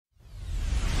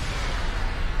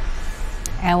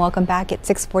And welcome back at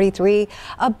 6:43.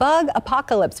 A bug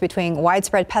apocalypse between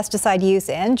widespread pesticide use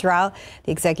and drought.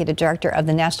 The executive director of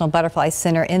the National Butterfly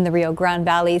Center in the Rio Grande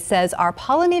Valley says our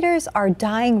pollinators are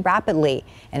dying rapidly,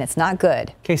 and it's not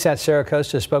good. KSAT's Sarah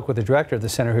Costa spoke with the director of the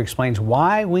center, who explains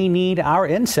why we need our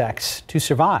insects to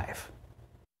survive.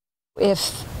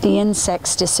 If the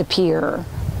insects disappear,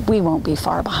 we won't be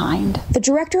far behind. The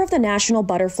director of the National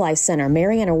Butterfly Center,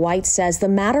 Mariana White, says the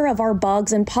matter of our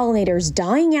bugs and pollinators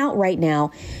dying out right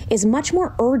now is much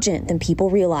more urgent than people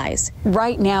realize.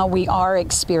 Right now, we are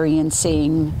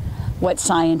experiencing what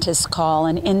scientists call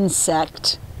an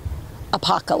insect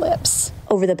apocalypse.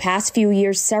 Over the past few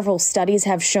years, several studies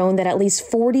have shown that at least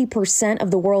 40%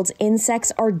 of the world's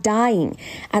insects are dying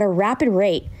at a rapid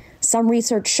rate. Some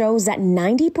research shows that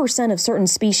 90% of certain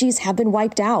species have been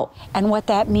wiped out. And what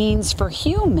that means for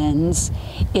humans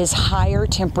is higher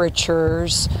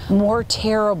temperatures, more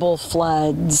terrible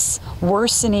floods,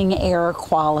 worsening air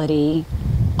quality,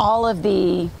 all of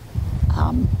the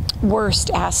worst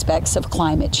aspects of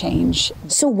climate change.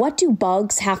 So what do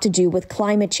bugs have to do with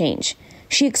climate change?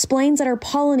 She explains that our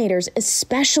pollinators,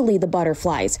 especially the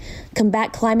butterflies,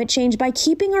 combat climate change by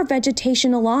keeping our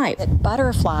vegetation alive. That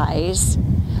butterflies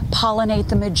pollinate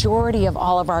the majority of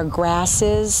all of our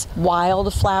grasses,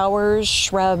 wildflowers,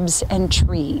 shrubs, and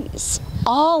trees.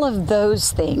 All of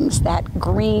those things, that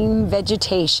green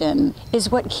vegetation, is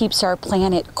what keeps our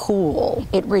planet cool.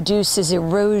 It reduces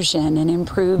erosion and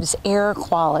improves air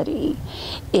quality.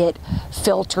 It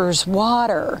filters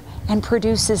water and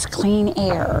produces clean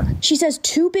air. She says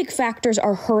two big factors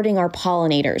are hurting our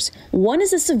pollinators. One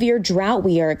is a severe drought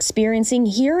we are experiencing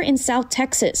here in South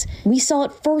Texas. We saw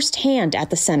it firsthand at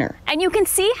the center. And you can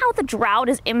see how the drought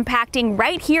is impacting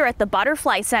right here at the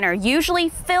Butterfly Center, usually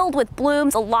filled with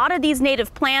blooms, a lot of these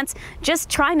native plants just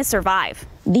trying to survive.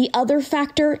 The other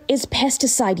factor is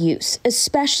pesticide use,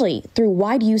 especially through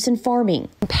wide use in farming.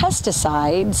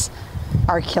 Pesticides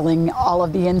are killing all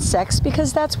of the insects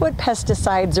because that's what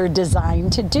pesticides are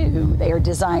designed to do. They are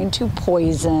designed to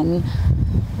poison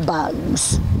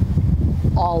bugs,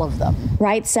 all of them.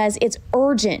 Wright says it's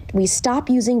urgent we stop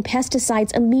using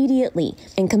pesticides immediately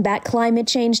and combat climate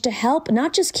change to help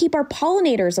not just keep our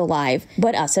pollinators alive,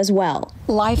 but us as well.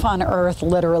 Life on Earth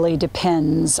literally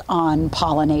depends on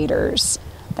pollinators.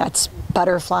 That's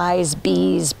butterflies,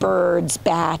 bees, birds,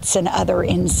 bats, and other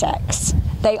insects.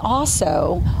 They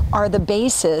also are the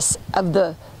basis of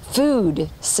the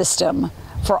food system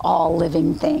for all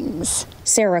living things.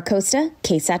 Sarah Costa,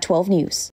 KSAT 12 News.